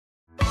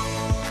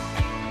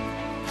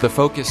The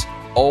focus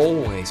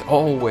always,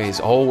 always,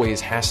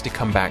 always has to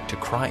come back to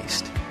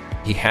Christ.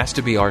 He has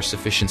to be our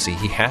sufficiency.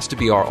 He has to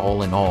be our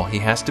all in all. He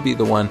has to be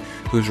the one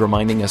who's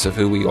reminding us of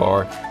who we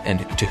are and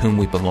to whom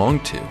we belong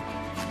to.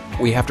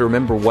 We have to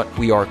remember what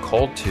we are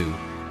called to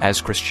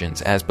as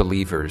Christians, as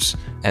believers,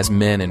 as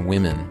men and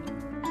women.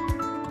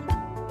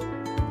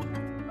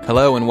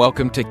 Hello and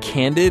welcome to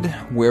Candid,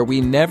 where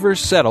we never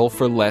settle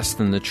for less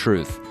than the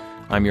truth.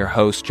 I'm your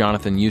host,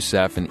 Jonathan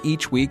Youssef, and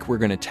each week we're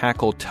going to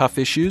tackle tough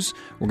issues,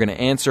 we're going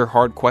to answer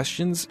hard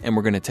questions, and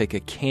we're going to take a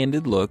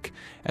candid look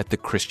at the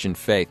Christian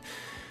faith.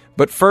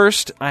 But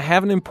first, I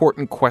have an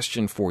important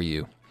question for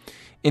you.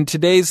 In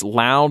today's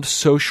loud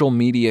social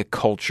media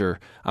culture,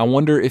 I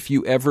wonder if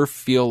you ever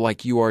feel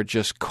like you are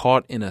just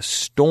caught in a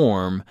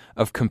storm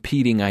of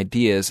competing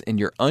ideas and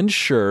you're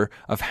unsure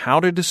of how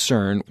to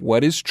discern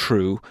what is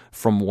true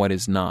from what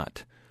is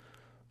not.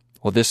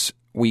 Well, this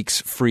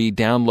week's free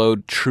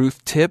download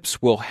truth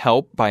tips will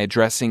help by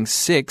addressing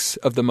 6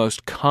 of the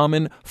most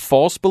common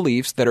false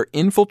beliefs that are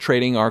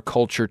infiltrating our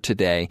culture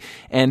today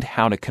and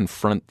how to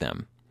confront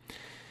them.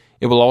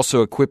 It will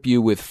also equip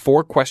you with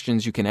 4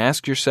 questions you can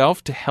ask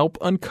yourself to help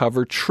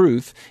uncover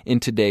truth in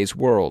today's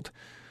world.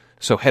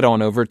 So head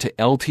on over to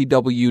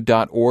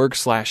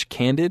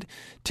ltw.org/candid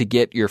to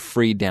get your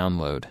free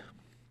download.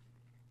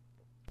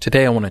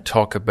 Today I want to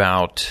talk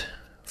about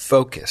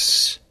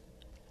focus.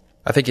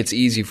 I think it's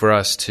easy for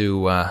us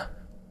to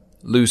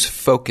lose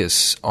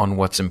focus on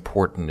what's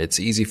important. It's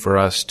easy for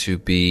us to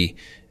be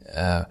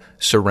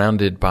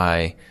surrounded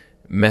by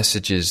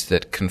messages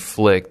that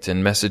conflict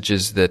and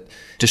messages that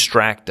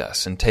distract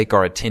us and take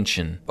our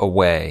attention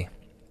away.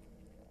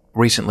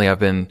 Recently, I've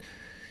been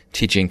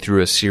teaching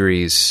through a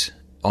series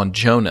on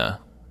Jonah,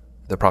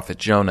 the prophet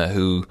Jonah,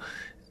 who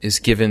is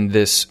given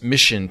this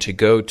mission to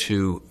go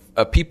to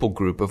a people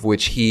group of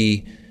which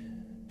he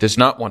does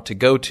not want to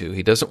go to.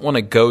 He doesn't want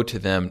to go to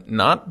them,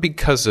 not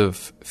because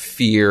of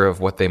fear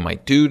of what they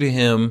might do to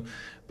him,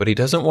 but he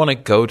doesn't want to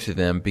go to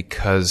them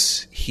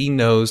because he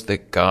knows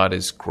that God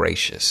is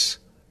gracious.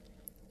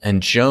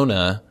 And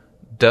Jonah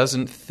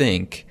doesn't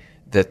think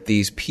that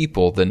these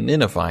people, the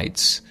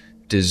Ninevites,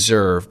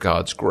 deserve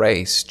God's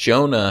grace.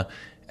 Jonah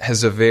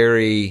has a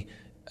very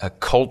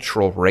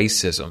cultural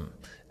racism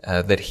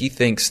that he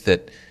thinks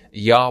that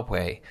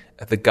Yahweh,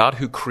 the God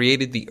who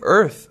created the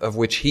earth, of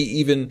which he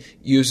even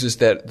uses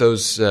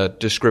those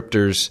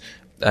descriptors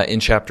in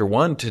chapter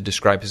 1 to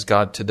describe his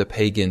God to the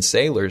pagan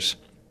sailors.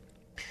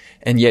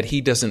 And yet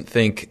he doesn't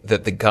think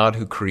that the God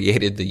who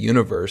created the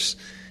universe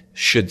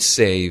should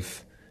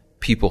save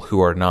people who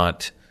are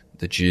not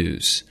the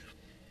Jews.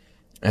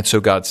 And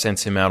so God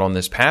sends him out on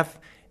this path,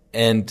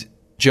 and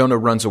Jonah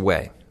runs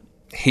away.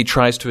 He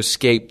tries to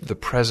escape the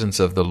presence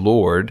of the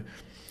Lord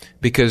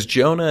because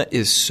Jonah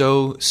is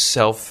so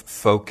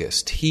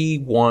self-focused. He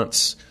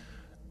wants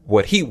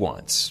what he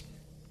wants.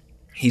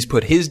 He's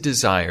put his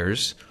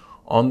desires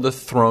on the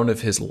throne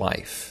of his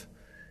life,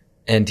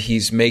 and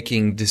he's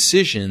making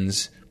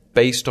decisions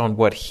based on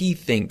what he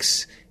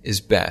thinks is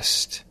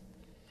best.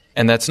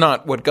 And that's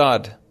not what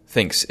God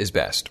thinks is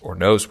best or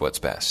knows what's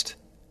best.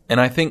 And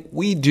I think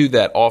we do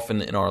that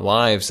often in our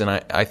lives, and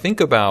I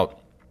think about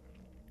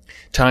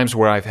times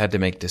where I've had to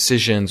make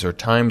decisions or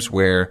times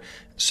where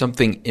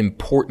something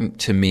important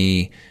to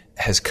me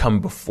has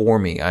come before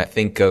me. I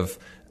think of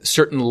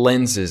certain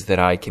lenses that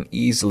I can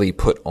easily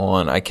put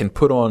on. I can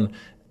put on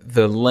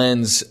the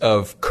lens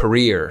of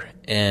career,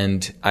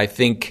 and I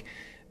think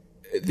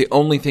the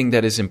only thing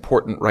that is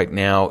important right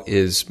now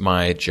is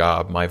my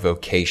job, my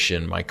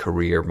vocation, my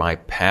career, my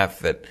path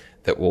that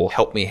will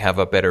help me have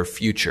a better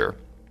future.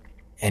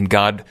 And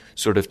God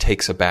sort of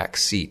takes a back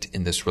seat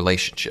in this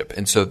relationship.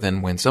 And so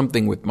then when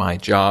something with my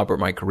job or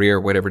my career,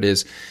 whatever it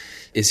is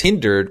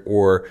hindered,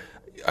 or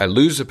I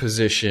lose a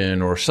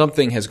position or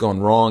something has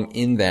gone wrong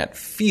in that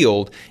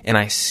field, and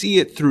I see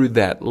it through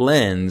that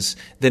lens,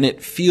 then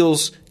it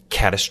feels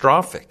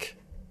catastrophic.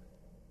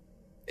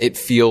 It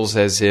feels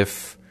as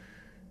if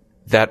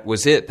that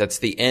was it. That's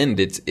the end.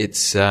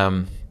 It's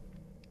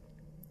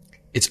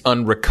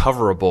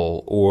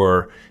unrecoverable,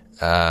 or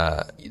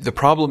the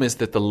problem is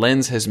that the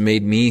lens has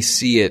made me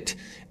see it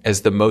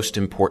as the most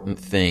important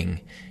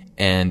thing,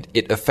 and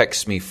it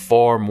affects me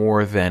far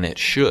more than it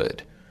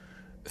should.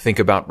 Think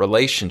about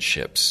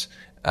relationships.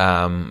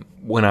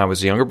 When I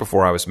was younger,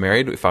 before I was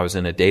married, if I was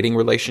in a dating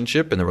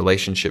relationship and the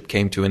relationship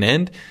came to an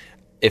end,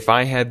 if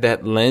I had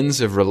that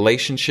lens of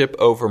relationship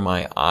over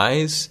my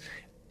eyes,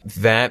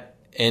 that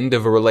end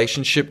of a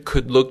relationship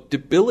could look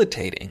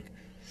debilitating.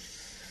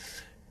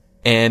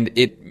 And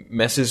it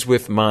messes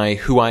with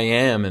who I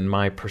am and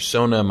my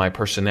persona, my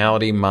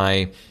personality,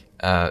 my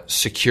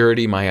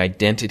security, my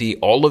identity.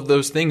 All of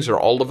those things are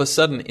all of a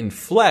sudden in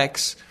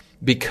flex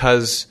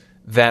because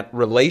that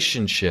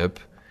relationship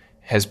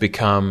has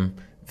become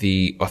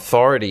the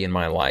authority in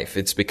my life.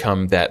 It's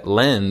become that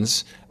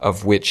lens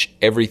of which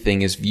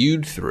everything is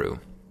viewed through.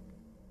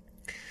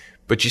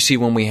 But you see,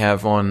 when we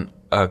have on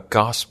a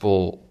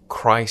gospel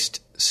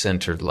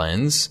Christ-centered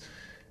lens,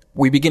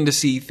 we begin to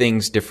see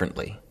things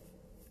differently.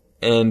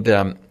 And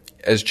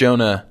as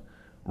Jonah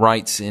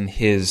writes in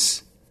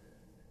his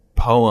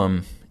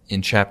poem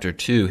in chapter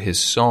 2, his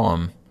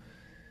psalm.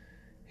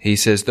 He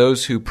says,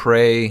 "Those who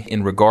pray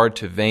in regard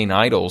to vain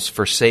idols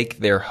forsake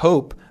their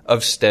hope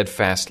of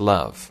steadfast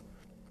love."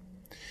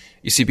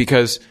 You see,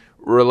 because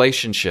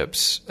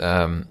relationships,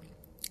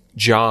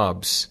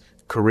 jobs,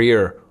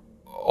 career,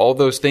 all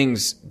those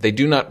things, they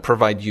do not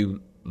provide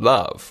you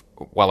love.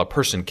 While a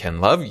person can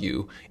love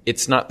you,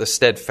 it's not the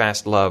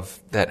steadfast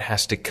love that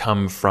has to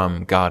come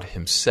from God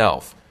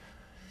himself.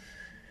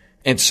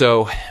 And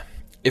so,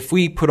 if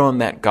we put on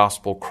that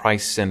gospel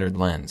Christ-centered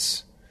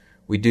lens,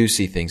 we do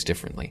see things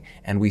differently.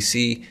 And we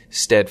see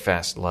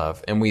steadfast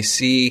love. And we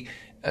see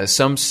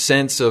some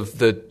sense of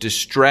the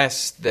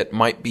distress that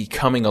might be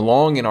coming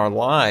along in our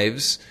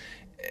lives.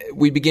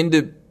 We begin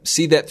to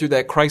see that through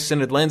that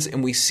Christ-centered lens,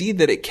 and we see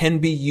that it can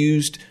be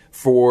used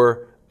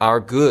for our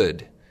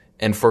good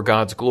and for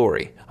God's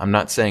glory. I'm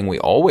not saying we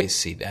always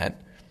see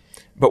that,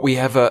 but we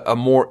have a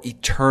more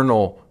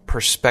eternal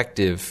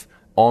perspective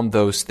on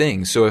those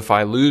things. So if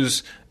I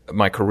lose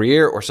my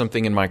career or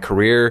something in my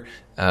career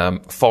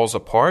falls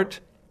apart,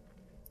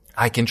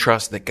 I can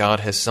trust that God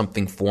has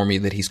something for me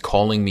that he's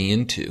calling me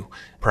into.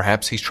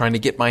 Perhaps he's trying to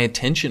get my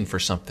attention for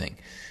something.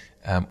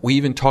 We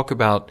even talk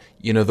about,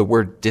 the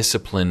word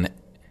discipline.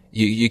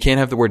 You can't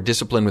have the word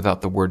discipline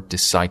without the word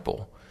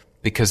disciple,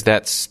 because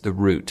that's the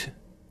root.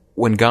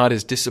 When God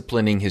is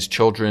disciplining his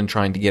children,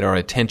 trying to get our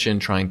attention,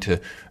 trying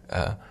to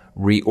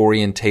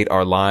reorientate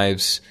our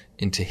lives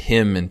into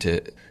him,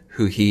 into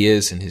who he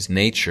is and his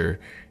nature,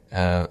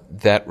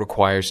 that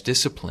requires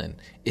discipline.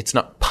 It's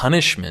not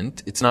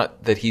punishment. It's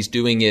not that he's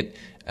doing it,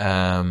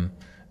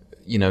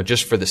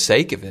 just for the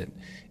sake of it.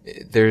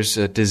 There's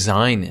a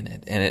design in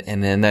it.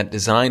 And then that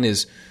design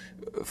is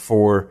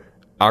for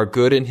our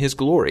good and his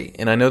glory.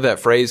 And I know that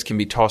phrase can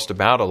be tossed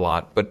about a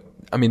lot, but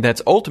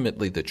that's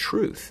ultimately the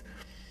truth.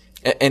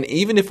 And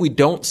even if we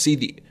don't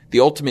see the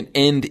ultimate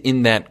end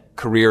in that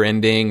career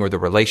ending or the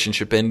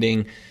relationship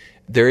ending,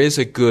 there is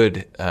a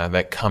good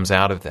that comes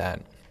out of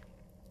that.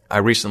 I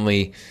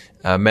recently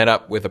met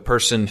up with a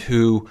person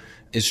who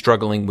is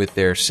struggling with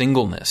their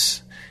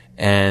singleness,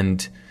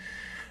 and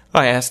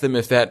I asked them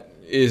if that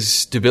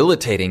is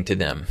debilitating to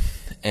them,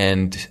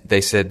 and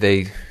they said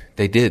they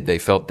did. They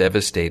felt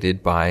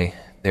devastated by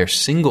their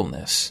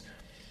singleness.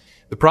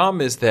 The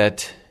problem is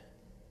that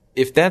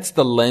if that's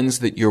the lens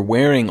that you're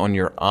wearing on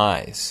your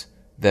eyes,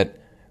 that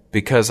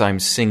because I'm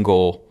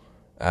single,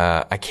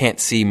 I can't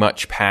see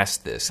much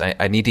past this.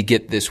 I need to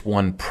get this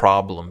one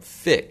problem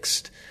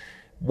fixed.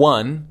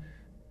 One,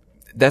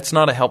 that's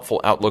not a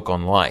helpful outlook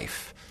on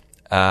life,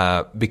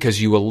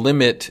 because you will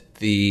limit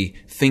the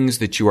things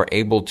that you are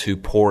able to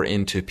pour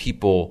into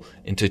people,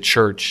 into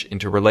church,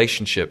 into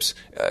relationships.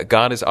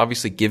 God is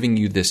obviously giving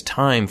you this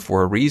time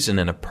for a reason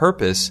and a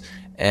purpose,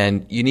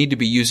 and you need to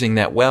be using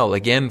that well,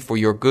 again, for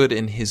your good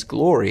and his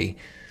glory.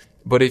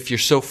 But if you're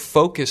so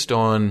focused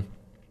on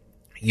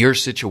your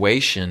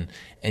situation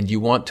and you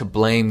want to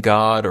blame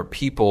God or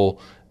people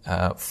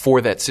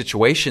for that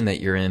situation that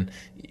you're in,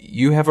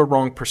 you have a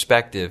wrong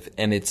perspective,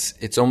 and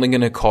it's only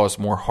going to cause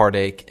more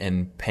heartache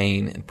and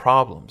pain and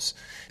problems.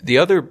 The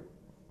other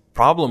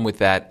problem with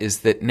that is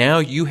that now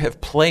you have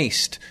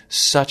placed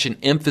such an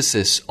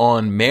emphasis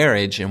on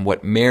marriage and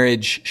what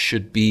marriage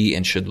should be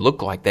and should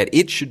look like, that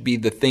it should be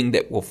the thing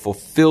that will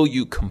fulfill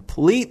you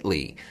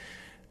completely,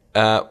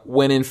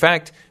 when in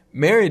fact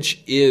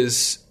marriage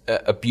is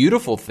a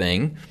beautiful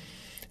thing,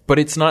 but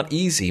it's not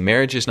easy.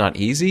 Marriage is not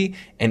easy,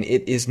 and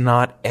it is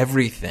not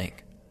everything.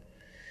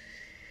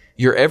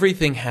 Your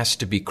everything has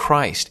to be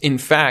Christ. In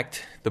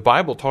fact, the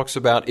Bible talks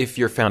about if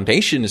your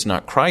foundation is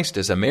not Christ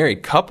as a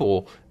married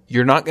couple,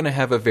 you're not going to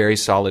have a very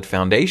solid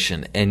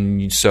foundation.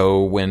 And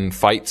so when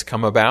fights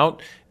come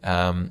about,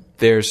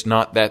 there's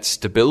not that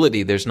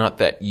stability. There's not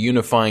that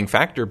unifying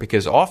factor,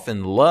 because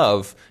often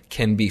love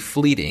can be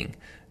fleeting.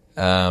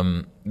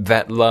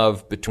 That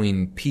love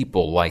between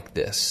people like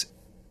this,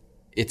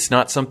 it's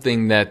not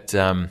something that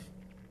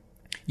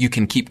you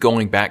can keep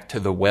going back to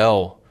the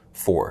well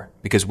for,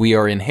 because we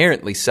are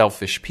inherently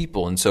selfish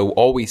people. And so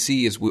all we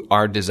see is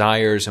our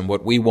desires and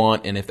what we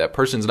want. And if that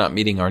person's not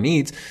meeting our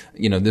needs,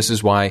 this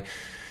is why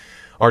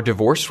our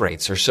divorce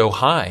rates are so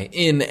high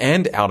in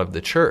and out of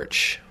the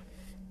church.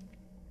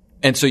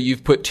 And so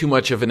you've put too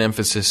much of an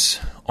emphasis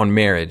on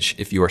marriage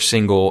if you are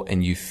single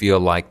and you feel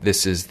like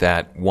this is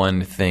that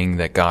one thing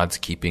that God's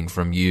keeping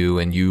from you,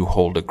 and you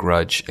hold a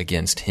grudge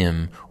against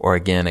him or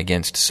again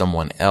against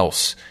someone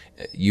else.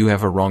 You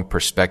have a wrong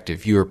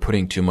perspective. You are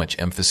putting too much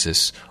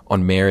emphasis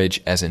on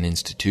marriage as an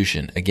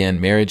institution.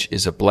 Again, marriage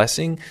is a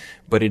blessing,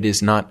 but it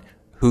is not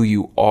who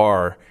you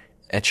are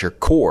at your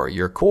core.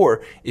 Your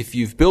core, if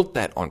you've built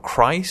that on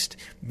Christ,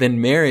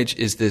 then marriage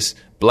is this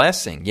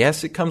blessing.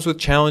 Yes, it comes with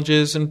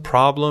challenges and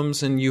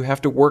problems, and you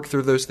have to work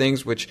through those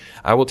things, which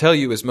I will tell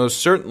you is most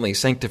certainly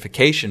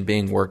sanctification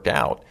being worked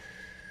out.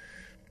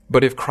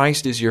 But if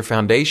Christ is your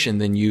foundation,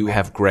 then you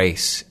have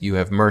grace. You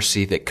have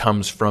mercy that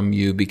comes from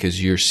you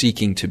because you're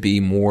seeking to be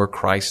more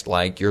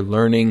Christ-like. You're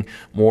learning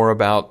more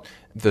about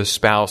the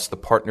spouse, the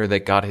partner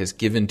that God has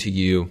given to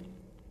you.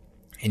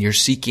 and you're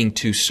seeking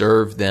to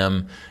serve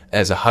them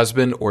as a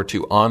husband or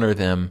to honor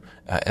them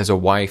as a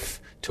wife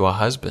to a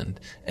husband,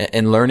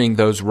 and learning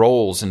those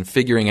roles and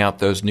figuring out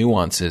those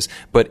nuances.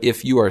 But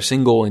if you are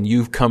single and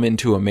you've come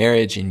into a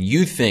marriage and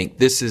you think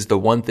this is the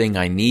one thing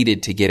I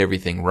needed to get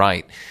everything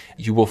right,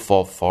 you will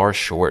fall far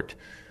short.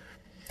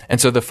 And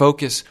so the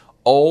focus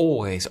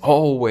always,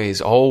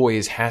 always,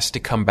 always has to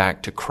come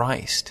back to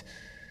Christ.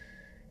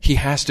 He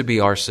has to be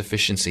our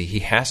sufficiency. He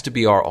has to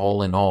be our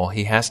all in all.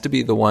 He has to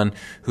be the one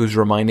who's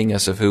reminding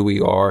us of who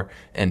we are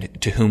and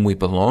to whom we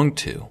belong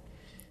to.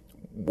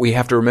 We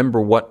have to remember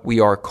what we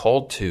are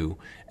called to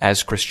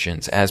as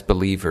Christians, as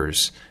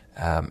believers,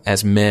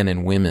 as men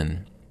and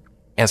women,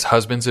 as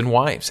husbands and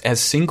wives,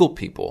 as single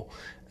people,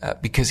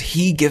 because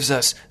He gives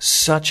us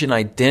such an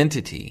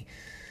identity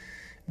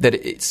that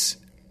it's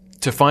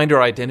to find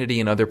our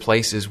identity in other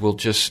places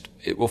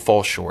it will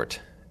fall short,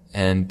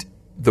 and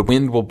the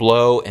wind will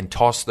blow and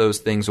toss those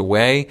things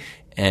away,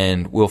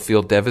 and we'll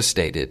feel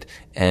devastated,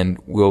 and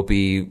we'll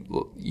be,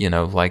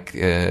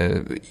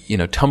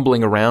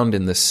 tumbling around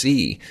in the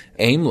sea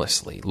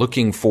aimlessly,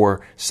 looking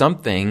for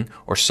something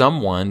or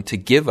someone to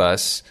give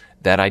us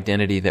that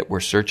identity that we're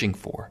searching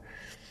for.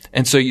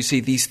 And so you see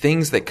these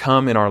things that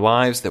come in our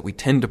lives that we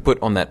tend to put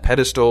on that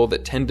pedestal,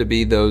 that tend to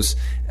be those,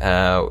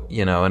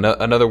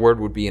 another word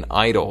would be an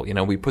idol.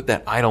 We put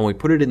that idol, and we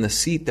put it in the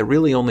seat that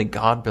really only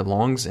God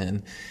belongs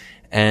in.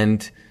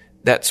 And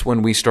that's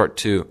when we start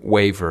to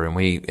waver,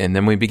 and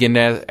then we begin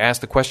to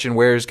ask the question,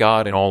 where is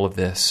God in all of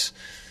this?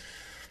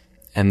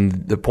 And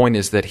the point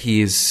is that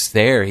He's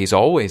there, He's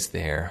always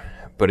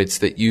there, but it's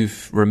that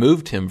you've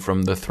removed Him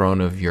from the throne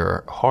of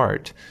your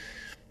heart,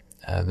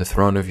 the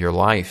throne of your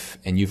life,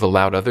 and you've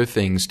allowed other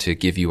things to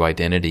give you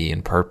identity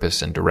and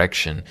purpose and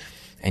direction,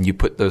 and you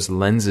put those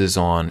lenses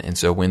on, and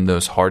so when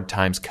those hard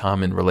times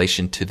come in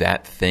relation to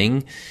that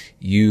thing,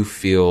 you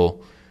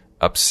feel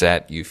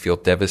upset, you feel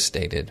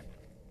devastated.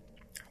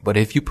 But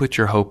if you put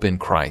your hope in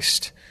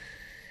Christ,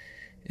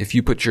 if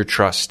you put your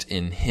trust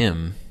in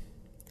Him,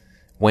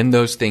 when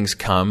those things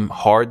come,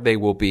 hard they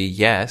will be,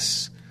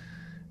 yes,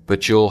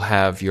 but you'll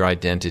have your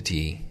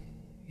identity.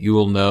 You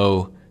will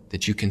know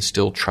that you can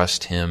still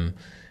trust Him,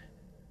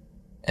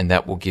 and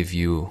that will give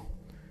you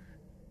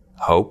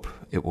hope.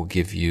 It will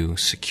give you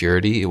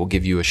security. It will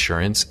give you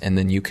assurance, and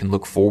then you can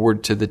look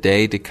forward to the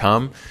day to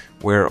come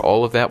where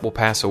all of that will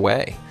pass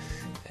away,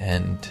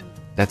 and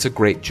that's a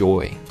great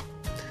joy.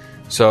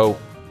 So,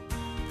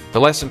 the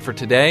lesson for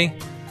today,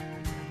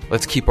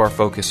 let's keep our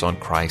focus on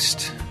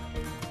Christ.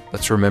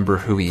 Let's remember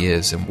who He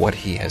is and what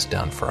He has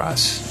done for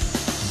us.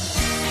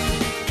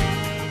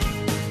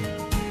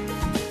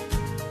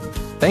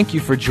 Thank you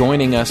for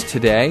joining us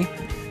today.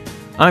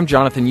 I'm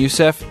Jonathan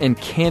Youssef, and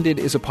Candid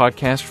is a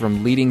podcast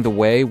from Leading the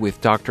Way with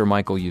Dr.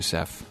 Michael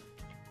Youssef.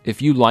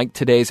 If you liked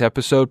today's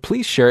episode,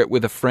 please share it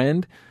with a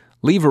friend,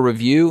 leave a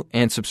review,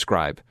 and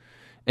subscribe.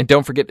 And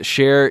don't forget to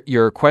share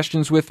your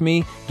questions with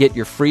me, get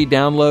your free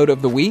download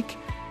of the week,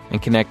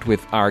 and connect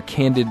with our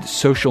Candid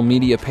social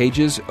media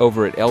pages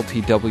over at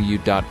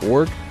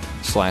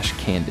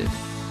ltw.org/candid.